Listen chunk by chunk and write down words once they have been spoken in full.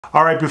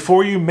All right,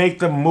 before you make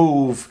the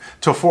move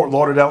to Fort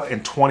Lauderdale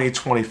in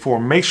 2024,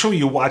 make sure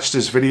you watch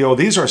this video.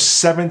 These are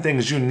 7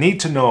 things you need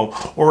to know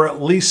or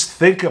at least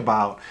think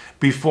about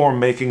before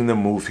making the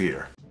move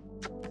here.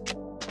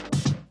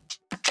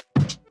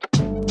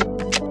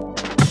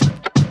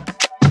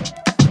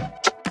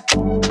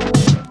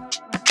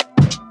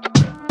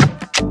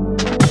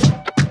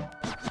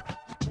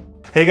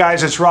 Hey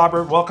guys, it's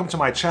Robert. Welcome to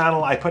my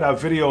channel. I put out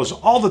videos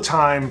all the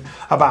time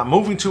about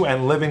moving to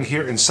and living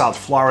here in South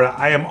Florida.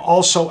 I am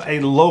also a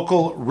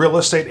local real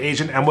estate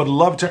agent and would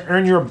love to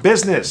earn your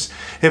business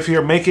if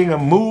you're making a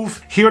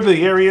move here to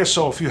the area.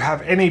 So if you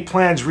have any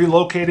plans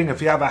relocating, if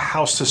you have a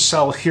house to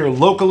sell here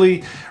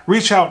locally,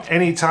 reach out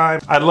anytime.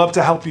 I'd love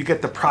to help you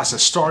get the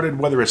process started,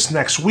 whether it's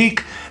next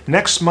week,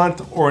 next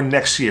month, or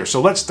next year.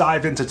 So let's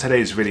dive into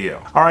today's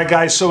video. All right,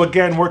 guys. So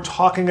again, we're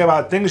talking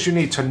about things you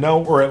need to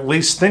know or at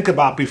least think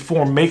about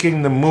before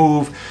making the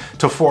move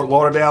to Fort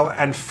Lauderdale.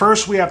 And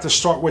first we have to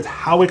start with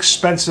how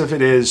expensive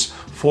it is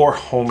for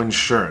home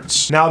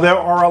insurance. Now, there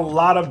are a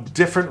lot of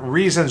different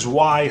reasons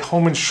why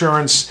home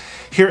insurance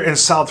here in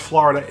South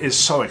Florida is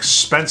so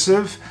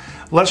expensive.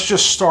 Let's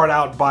just start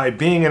out by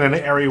being in an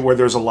area where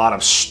there's a lot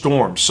of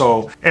storms.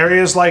 So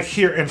areas like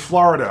here in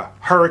Florida,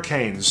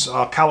 hurricanes,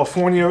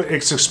 California,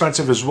 it's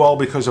expensive as well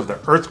because of the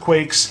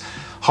earthquakes.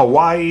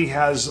 Hawaii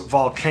has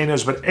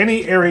volcanoes, but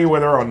any area where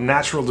there are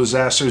natural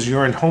disasters,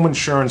 your home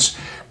insurance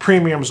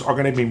premiums are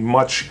going to be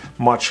much,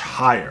 much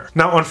higher.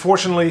 Now,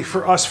 unfortunately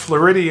for us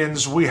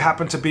Floridians, we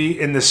happen to be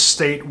in this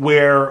state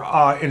where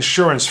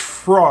insurance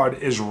fraud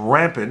is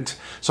rampant.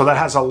 So that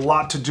has a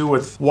lot to do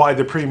with why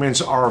the premiums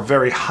are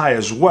very high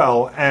as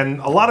well.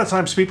 And a lot of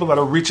times people that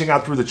are reaching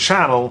out through the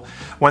channel,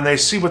 when they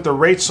see what the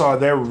rates are,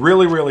 they're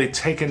really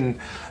taken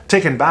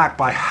back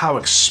by how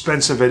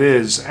expensive it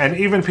is. And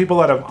even people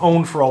that have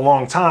owned for a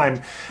long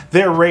time,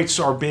 their rates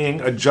are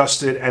being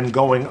adjusted and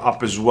going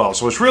up as well.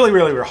 So it's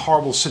really a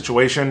horrible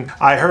situation.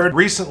 I heard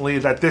recently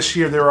that this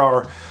year there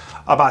are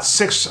about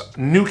 6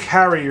 new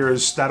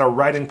carriers that are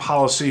writing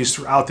policies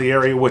throughout the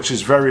area, which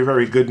is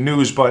very good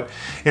news, but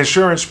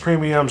insurance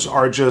premiums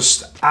are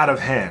just out of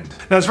hand.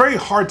 Now, it's very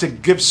hard to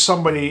give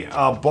somebody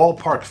a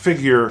ballpark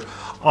figure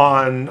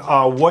on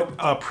what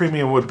a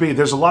premium would be.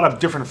 There's a lot of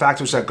different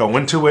factors that go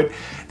into it.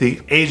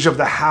 The age of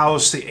the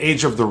house, the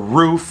age of the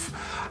roof,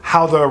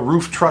 how the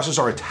roof trusses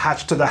are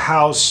attached to the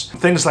house.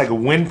 Things like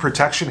wind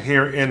protection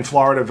here in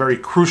Florida, very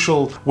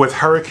crucial with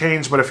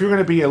hurricanes. But if you're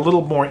going to be a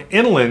little more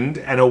inland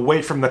and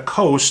away from the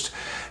coast,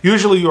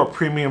 usually your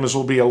premiums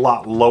will be a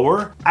lot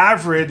lower.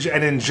 Average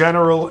and in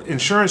general,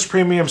 insurance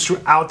premiums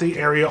throughout the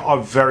area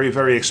are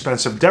very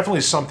expensive.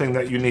 Definitely something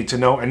that you need to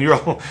know, and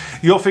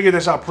you'll figure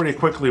this out pretty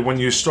quickly when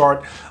you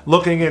start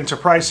looking into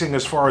pricing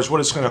as far as what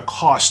it's going to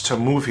cost to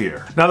move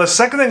here. Now, the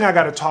second thing I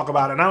got to talk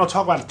about, and I don't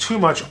talk about it too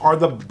much, are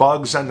the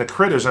bugs and the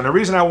critters. And the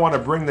reason I want to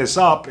bring this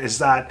up is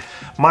that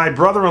my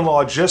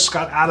brother-in-law just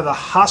got out of the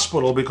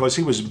hospital because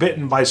he was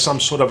bitten by some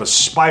sort of a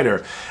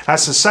spider.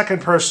 That's the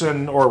second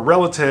person or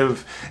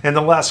relative in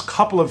the last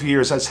couple of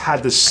years has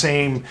had the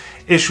same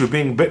issue,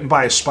 being bitten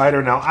by a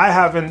spider. Now, I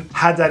haven't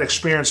had that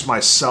experience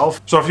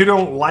myself, so if you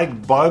don't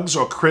like bugs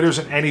or critters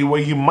in any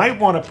way, you might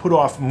want to put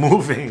off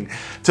moving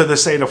to the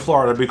state of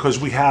Florida because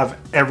we have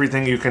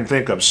everything you can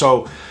think of.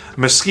 So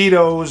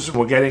mosquitoes,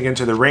 we're getting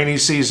into the rainy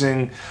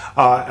season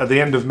at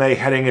the end of May,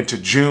 heading into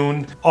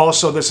June.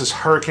 Also, this is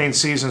hurricane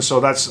season, so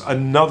that's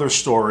another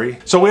story.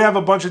 So we have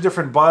a bunch of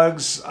different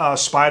bugs,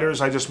 spiders,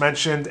 I just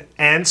mentioned,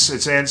 ants,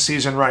 it's ant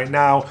season right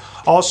now.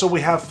 Also, we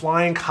have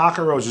flying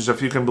cockroaches,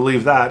 if you can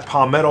believe that,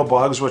 palmetto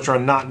bugs, which are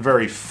not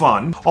very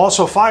fun.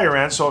 Also, fire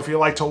ants, so if you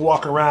like to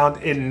walk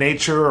around in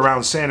nature,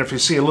 around sand, if you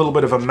see a little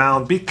bit of a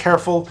mound, be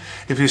careful.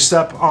 If you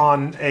step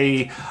on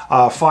a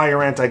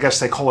fire ant, I guess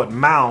they call it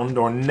mound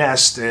or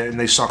nest, and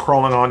they start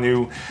crawling on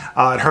you,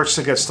 it hurts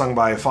to get stung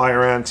by a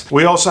fire ant.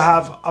 We also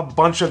have a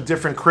bunch of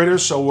different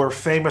critters, so we're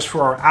famous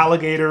for our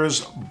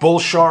alligators, bull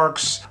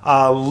sharks,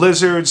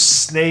 lizards,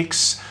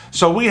 snakes.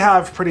 So we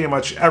have pretty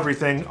much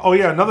everything. Oh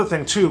yeah, another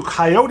thing too,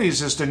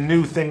 coyotes is the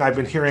new thing I've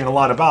been hearing a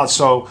lot about.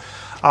 So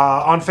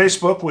on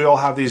Facebook, we all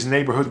have these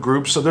neighborhood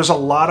groups. So there's a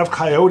lot of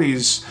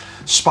coyotes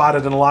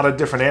spotted in a lot of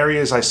different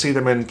areas. I see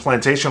them in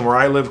Plantation where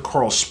I live,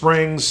 Coral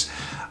Springs,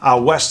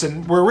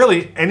 Weston. We're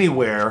really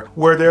anywhere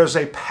where there's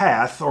a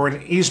path or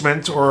an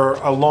easement or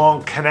a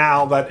long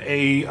canal that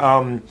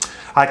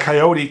a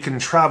coyote can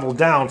travel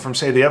down from,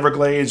 say, the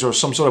Everglades or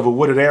some sort of a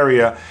wooded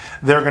area,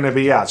 they're going to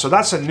be at. So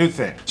that's a new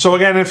thing. So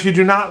again, if you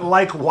do not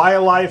like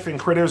wildlife and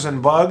critters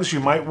and bugs,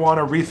 you might want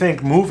to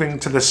rethink moving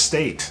to the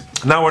state.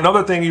 Now,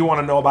 another thing you want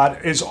to know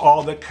about is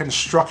all the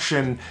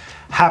construction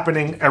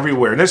happening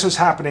everywhere. And this is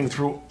happening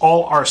through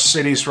all our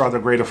cities throughout the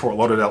greater Fort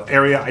Lauderdale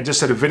area. I just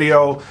did a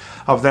video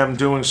of them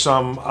doing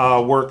some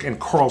work in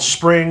Coral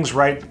Springs,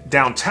 right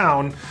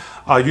downtown,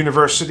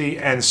 University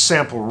and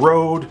Sample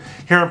Road.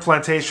 Here in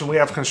Plantation, we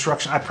have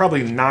construction. I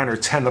probably 9 or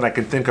 10 that I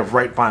can think of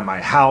right by my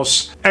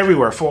house.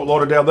 Everywhere, Fort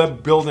Lauderdale, they're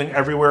building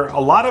everywhere.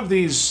 A lot of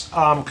these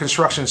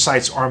construction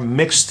sites are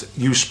mixed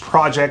use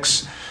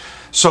projects.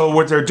 So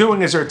what they're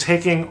doing is they're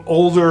taking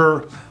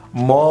older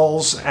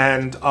malls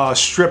and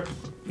strip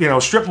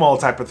strip mall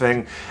type of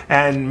thing,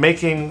 and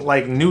making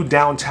like new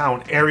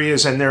downtown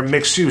areas, and they're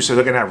mixed use. So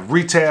they're gonna have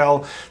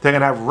retail, they're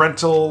gonna have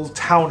rental,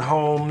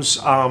 townhomes,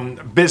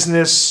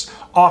 business,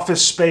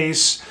 office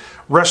space,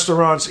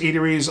 restaurants,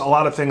 eateries, a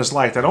lot of things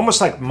like that.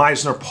 Almost like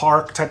Meisner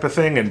Park type of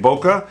thing in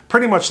Boca.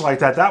 Pretty much like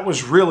that. That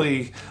was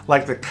really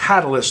like the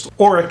catalyst,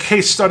 or a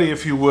case study,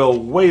 if you will,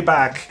 way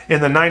back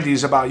in the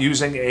 90s about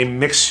using a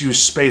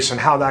mixed-use space and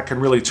how that can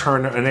really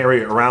turn an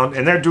area around.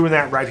 And they're doing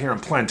that right here in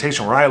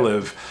Plantation, where I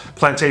live.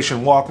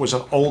 Plantation Walk was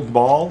an old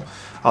mall.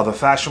 The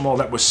fashion mall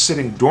that was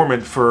sitting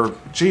dormant for,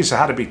 geez, it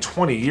had to be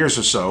 20 years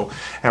or so.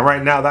 And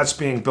right now that's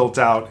being built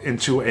out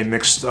into a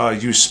mixed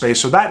use space.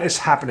 So that is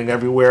happening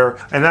everywhere.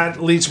 And that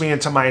leads me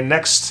into my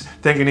next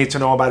thing you need to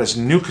know about is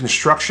new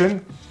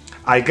construction.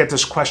 I get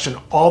this question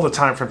all the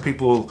time from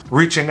people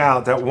reaching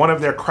out that one of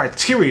their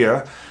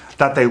criteria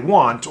that they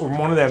want, or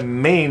one of their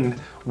main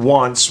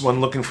wants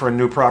when looking for a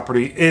new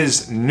property,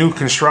 is new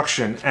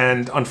construction.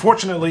 And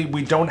unfortunately,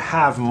 we don't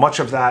have much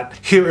of that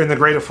here in the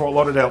greater Fort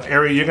Lauderdale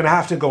area. You're gonna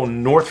have to go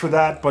north for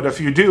that, but if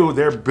you do,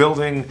 they're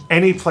building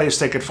any place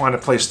they could find a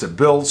place to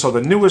build. So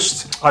the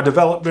newest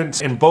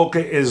development in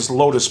Boca is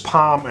Lotus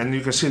Palm, and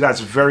you can see that's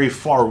very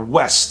far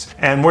west.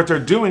 And what they're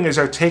doing is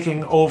they're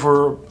taking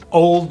over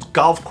old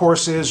golf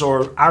courses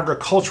or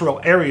agricultural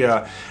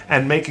area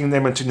and making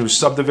them into new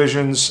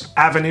subdivisions.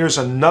 Avenir's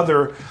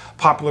another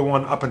popular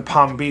one up in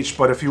Palm Beach,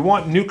 but if you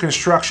want new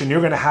construction,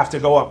 you're gonna have to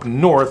go up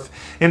north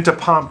into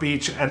Palm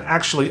Beach and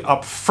actually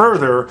up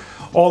further,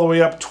 all the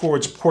way up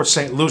towards Port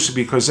St. Lucie,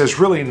 because there's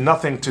really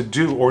nothing to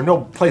do or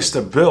no place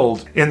to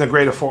build in the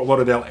greater Fort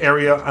Lauderdale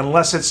area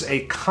unless it's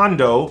a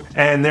condo,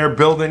 and they're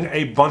building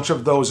a bunch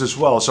of those as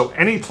well. So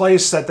any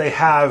place that they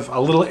have a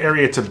little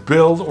area to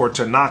build or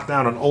to knock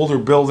down an older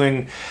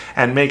building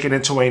and make it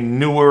into a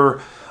newer,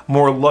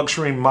 more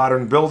luxury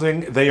modern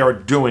building, they are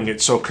doing it.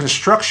 So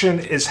construction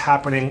is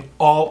happening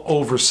all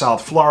over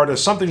South Florida,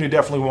 something you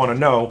definitely want to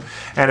know.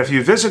 And if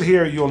you visit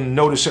here, you'll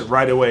notice it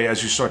right away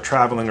as you start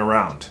traveling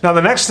around. Now,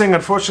 the next thing,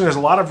 unfortunately, is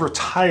a lot of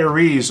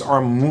retirees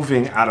are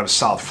moving out of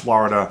South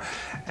Florida,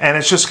 and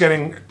it's just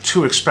getting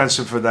too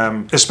expensive for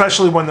them,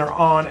 especially when they're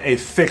on a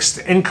fixed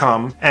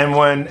income and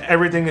when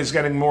everything is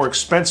getting more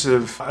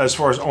expensive as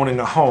far as owning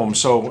a home.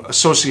 So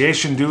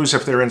association dues,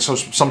 if they're in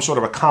some sort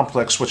of a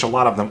complex, which a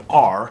lot of them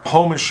are,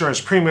 home insurance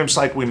premiums,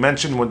 like we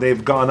mentioned, when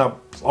they've gone up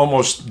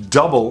almost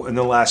double in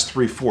the last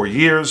 3-4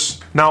 years.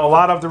 Now, a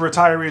lot of the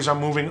retirees are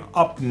moving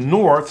up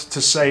north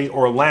to, say,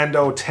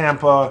 Orlando,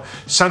 Tampa,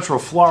 Central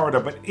Florida,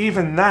 but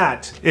even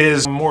that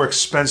is more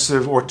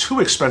expensive or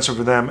too expensive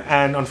for them.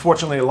 And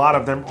unfortunately, a lot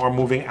of them are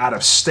moving out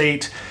of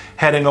state,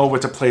 heading over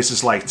to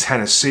places like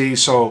Tennessee.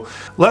 So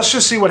let's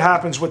just see what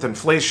happens with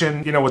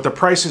inflation, with the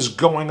prices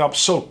going up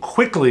so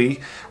quickly,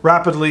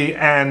 rapidly,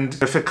 and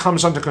if it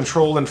comes under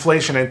control,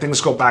 inflation, and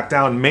things go back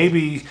down,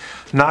 maybe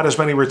not as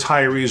many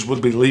retirees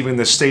would be leaving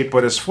the state,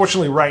 but it's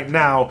fortunately right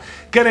now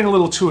getting a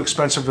little too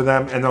expensive for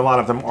them, and a lot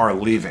of them are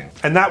leaving.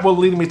 And that will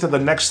lead me to the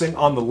next thing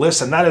on the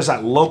list, and that is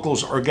that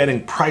locals are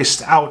getting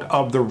priced out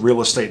of the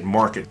real estate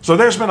market. So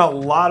there's been a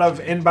lot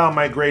of inbound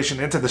migration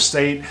into the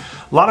state,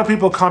 a lot of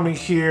people coming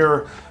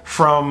here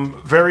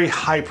from very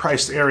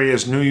high-priced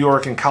areas, New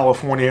York and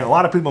California, a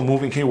lot of people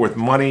moving here with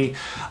money,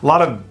 a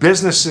lot of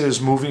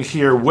businesses moving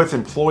here with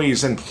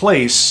employees in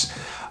place,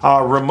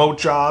 remote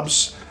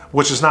jobs,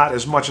 which is not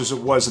as much as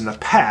it was in the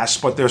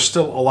past, but there's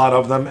still a lot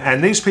of them.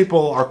 And these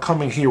people are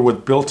coming here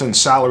with built-in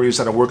salaries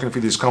that are working for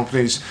these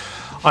companies.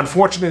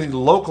 Unfortunately,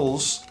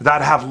 locals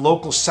that have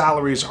local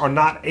salaries are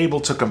not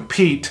able to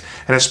compete,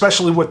 and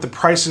especially with the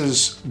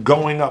prices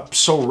going up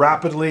so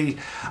rapidly,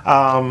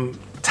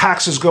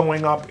 taxes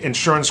going up,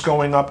 insurance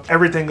going up,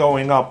 everything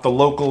going up, the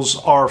locals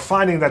are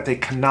finding that they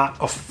cannot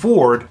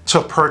afford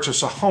to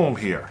purchase a home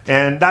here.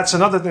 And that's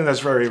another thing that's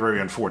very, very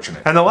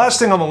unfortunate. And the last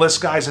thing on the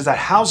list, guys, is that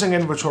housing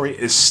inventory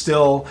is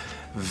still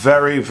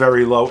very,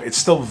 very low. It's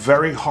still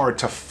very hard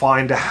to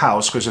find a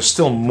house because there's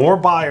still more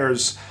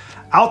buyers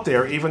out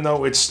there, even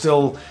though it's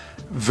still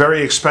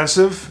very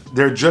expensive.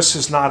 There just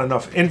is not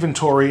enough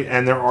inventory,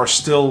 and there are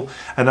still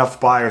enough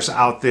buyers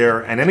out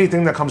there, and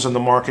anything that comes on the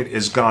market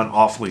is gone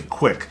awfully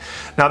quick.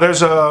 Now,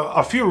 there's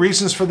a few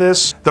reasons for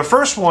this. The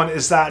first one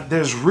is that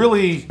there's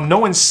really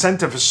no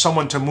incentive for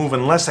someone to move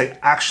unless they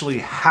actually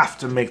have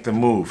to make the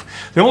move.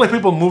 The only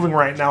people moving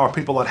right now are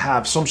people that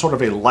have some sort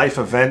of a life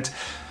event,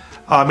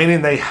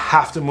 meaning they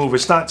have to move.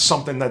 It's not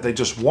something that they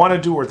just want to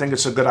do or think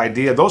it's a good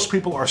idea. Those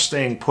people are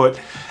staying put.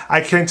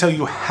 I can't tell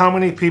you how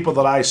many people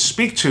that I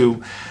speak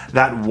to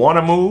that want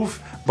to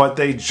move, but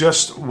they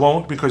just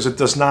won't because it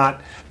does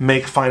not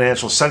make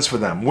financial sense for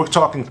them. We're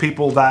talking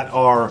people that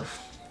are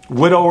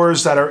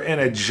widowers that are in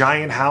a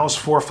giant house,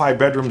 4 or 5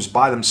 bedrooms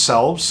by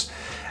themselves.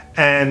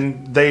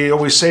 And they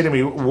always say to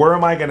me, where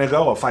am I going to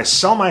go? If I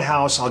sell my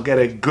house, I'll get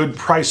a good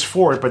price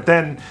for it, but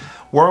then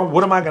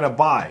what am I going to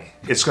buy?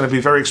 It's going to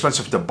be very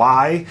expensive to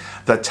buy.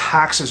 The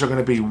taxes are going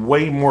to be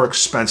way more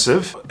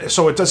expensive.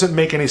 So it doesn't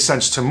make any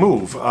sense to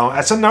move.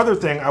 That's another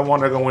thing I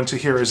want to go into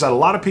here, is that a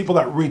lot of people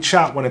that reach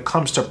out when it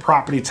comes to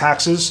property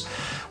taxes,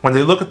 when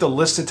they look at the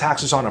listed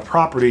taxes on a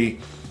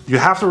property, You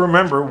have to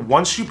remember,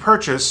 once you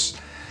purchase,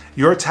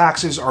 your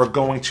taxes are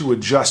going to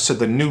adjust to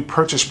the new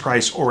purchase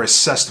price or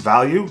assessed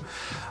value.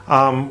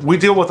 We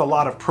deal with a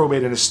lot of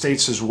probate and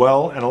estates as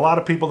well, and a lot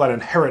of people that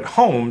inherit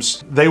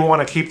homes, they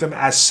want to keep them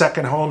as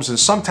second homes, and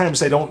sometimes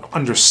they don't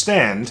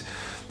understand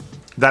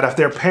that if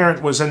their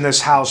parent was in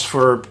this house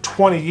for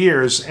 20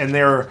 years and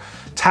their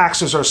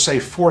taxes are, say,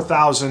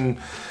 $4,000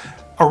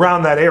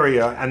 around that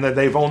area, and that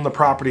they've owned the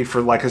property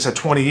for, like I said,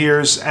 20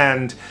 years,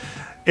 and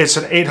it's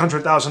an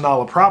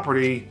 $800,000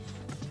 property,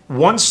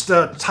 once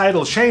the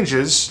title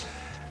changes,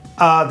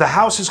 the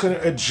house is going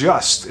to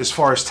adjust as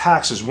far as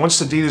taxes. Once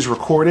the deed is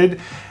recorded,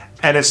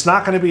 and it's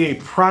not going to be a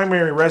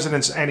primary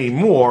residence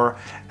anymore,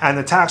 and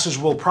the taxes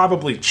will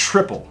probably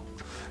triple.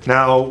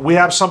 Now, we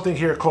have something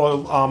here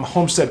called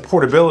homestead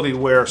portability,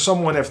 where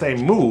someone, if they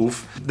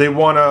move, they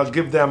want to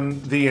give them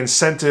the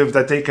incentive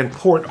that they can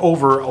port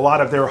over a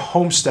lot of their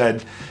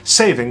homestead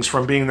savings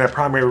from being their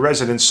primary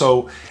residence.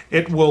 So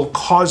it will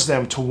cause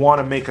them to want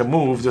to make a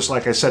move, just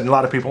like I said, a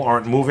lot of people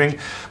aren't moving.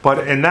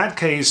 But in that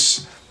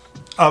case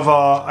of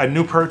a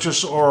new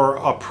purchase or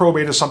a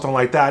probate or something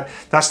like that,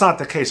 that's not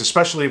the case,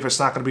 especially if it's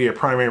not going to be a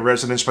primary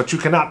residence, but you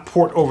cannot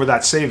port over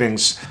that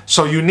savings.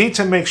 So you need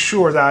to make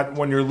sure that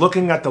when you're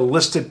looking at the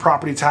listed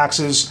property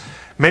taxes,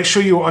 make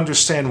sure you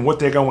understand what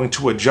they're going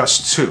to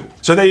adjust to.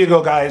 So there you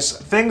go, guys.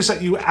 Things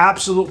that you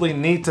absolutely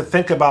need to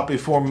think about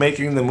before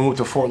making the move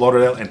to Fort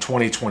Lauderdale in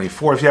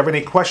 2024. If you have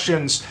any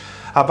questions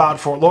about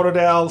Fort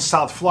Lauderdale,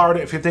 South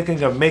Florida, if you're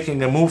thinking of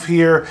making a move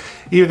here,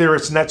 either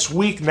it's next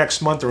week,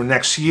 next month, or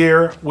next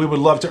year, we would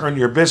love to earn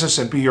your business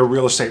and be your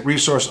real estate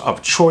resource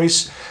of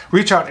choice.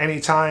 Reach out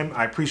anytime.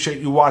 I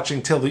appreciate you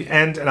watching till the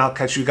end, and I'll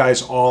catch you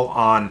guys all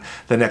on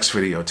the next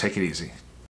video. Take it easy.